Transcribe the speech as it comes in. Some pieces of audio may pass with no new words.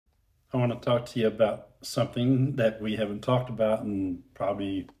I want to talk to you about something that we haven't talked about, and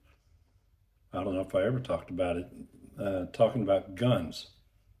probably, I don't know if I ever talked about it, talking about guns.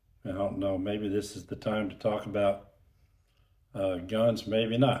 I don't know, maybe this is the time to talk about guns,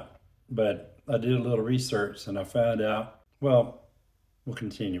 maybe not. But I did a little research and I found out, well, we'll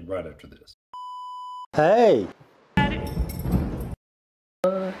continue right after this. Hey!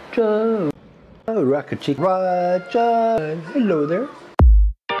 Roger! Oh, Rocket Chick Roger! Hello there!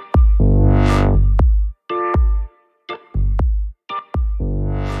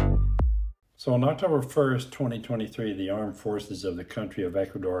 So on October 1st, 2023, the armed forces of the country of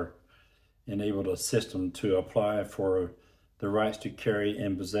Ecuador enabled a system to apply for the rights to carry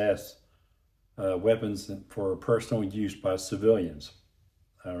and possess weapons for personal use by civilians.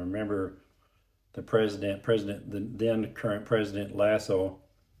 I remember the then current president Lasso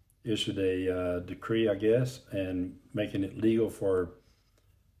issued a decree, I guess, and making it legal for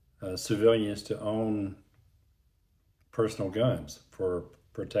civilians to own personal guns for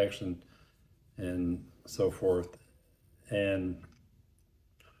protection and so forth. And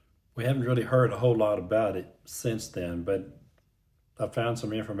we haven't really heard a whole lot about it since then, but I found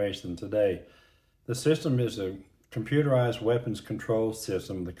some information today. The system is a computerized weapons control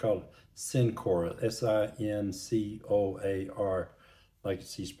system. They call it SINCOR, S-I-N-C-O-A-R, like you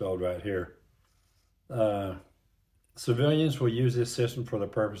see spelled right here. Civilians will use this system for the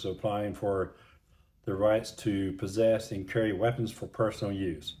purpose of applying for the rights to possess and carry weapons for personal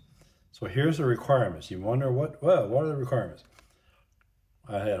use. So here's the requirements. You wonder what are the requirements?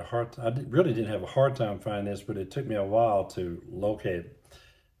 I really didn't have a hard time finding this, but it took me a while to locate it.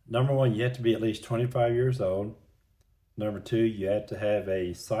 Number one, you have to be at least 25 years old. Number two, you have to have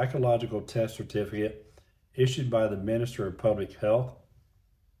a psychological test certificate issued by the Minister of Public Health,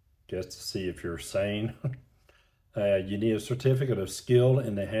 just to see if you're sane. You need a certificate of skill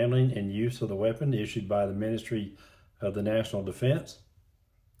in the handling and use of the weapon issued by the Ministry of the National Defense.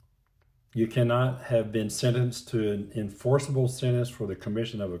 You cannot have been sentenced to an enforceable sentence for the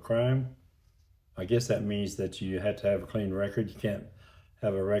commission of a crime. I guess that means that you have to have a clean record. You can't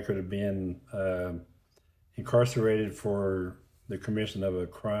have a record of being incarcerated for the commission of a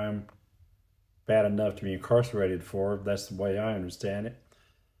crime bad enough to be incarcerated for. That's the way I understand it.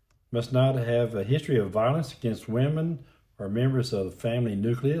 Must not have a history of violence against women or members of the family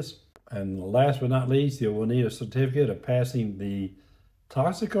nucleus. And last but not least, you will need a certificate of passing the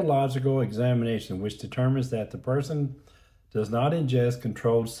toxicological examination, which determines that the person does not ingest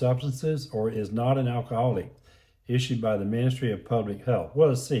controlled substances or is not an alcoholic, issued by the Ministry of Public Health. Well,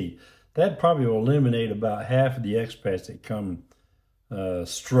 let's see. That probably will eliminate about half of the expats that come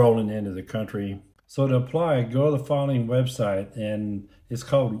strolling into the country. So to apply, go to the following website, and it's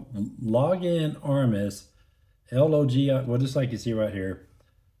called Login Armas, L-O-G-I, well, just like you see right here,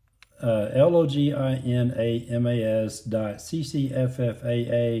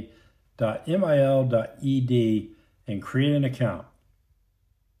 loginamas.ccffaa.mil.ed, and create an account.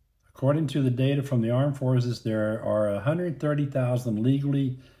 According to the data from the armed forces, there are 130,000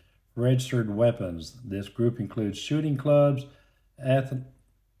 legally registered weapons. This group includes shooting clubs,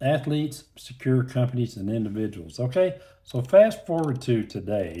 athletes, secure companies, and individuals. Okay, so fast forward to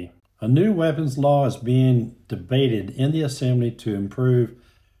today. A new weapons law is being debated in the Assembly to improve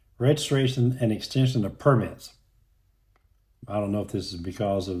registration and extension of permits. I don't know if this is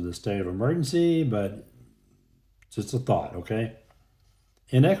because of the state of emergency, but just a thought, okay?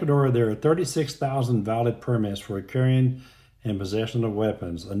 In Ecuador, there are 36,000 valid permits for carrying and possession of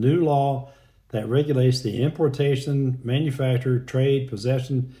weapons. A new law that regulates the importation, manufacture, trade,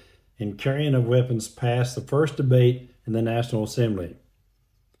 possession, and carrying of weapons passed the first debate in the National Assembly.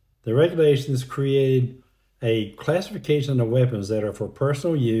 The regulations created a classification of weapons that are for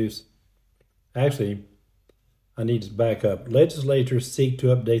personal use. Actually, I need to back up. Legislators seek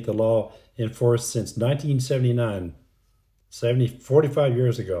to update the law in force since 1979, 45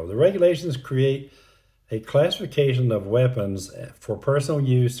 years ago. The regulations create a classification of weapons for personal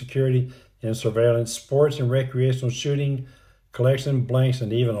use, security, and surveillance, sports and recreational shooting, collection, blanks,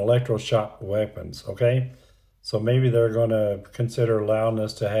 and even electroshock weapons, okay? So maybe they're going to consider allowing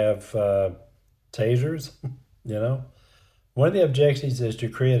us to have tasers, you know? One of the objectives is to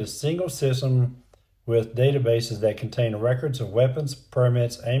create a single system with databases that contain records of weapons,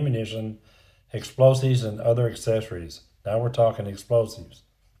 permits, ammunition, explosives, and other accessories. Now we're talking explosives.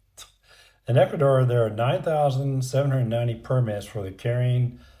 In Ecuador, there are 9,790 permits for the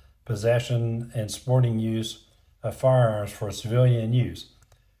carrying, possession, and sporting use of firearms for civilian use,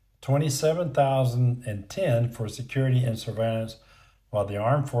 27,010 for security and surveillance, while the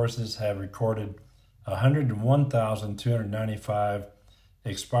armed forces have recorded 101,295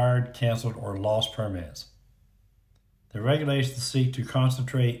 expired, canceled, or lost permits. The regulations seek to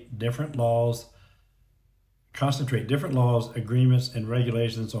concentrate different laws, agreements, and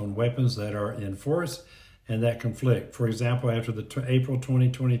regulations on weapons that are in force and that conflict. For example, after the April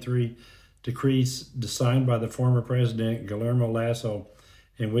 2023 decree signed by the former president, Guillermo Lasso,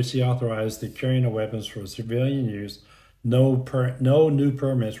 in which he authorized the carrying of weapons for civilian use, no new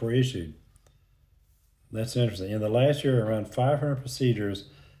permits were issued. That's interesting. In the last year, around 500 procedures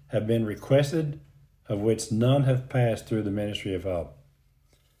have been requested, of which none have passed through the Ministry of Health.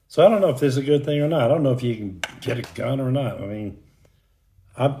 So I don't know if this is a good thing or not. I don't know if you can get a gun or not. I mean,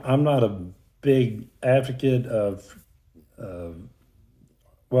 I'm not a big advocate of,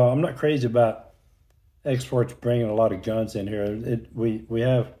 well, I'm not crazy about exports bringing a lot of guns in here. We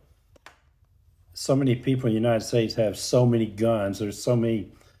have so many people in the United States have so many guns. There's so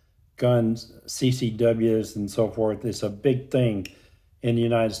many guns, CCWs and so forth. It's a big thing in the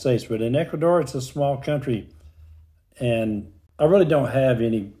United States. But in Ecuador, it's a small country. And I really don't have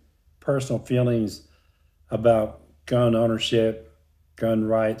any personal feelings about gun ownership, gun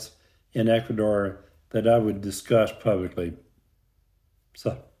rights in Ecuador that I would discuss publicly.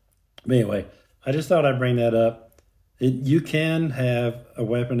 So anyway, I just thought I'd bring that up. You can have a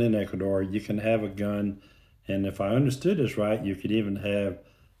weapon in Ecuador. You can have a gun. And if I understood this right, you could even have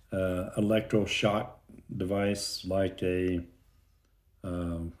electroshock device like a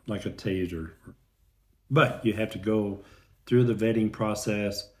taser. But you have to go through the vetting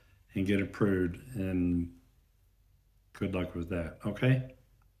process and get approved, and good luck with that. Okay,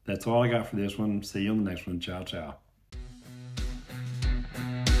 that's all I got for this one. See you on the next one. Ciao, ciao.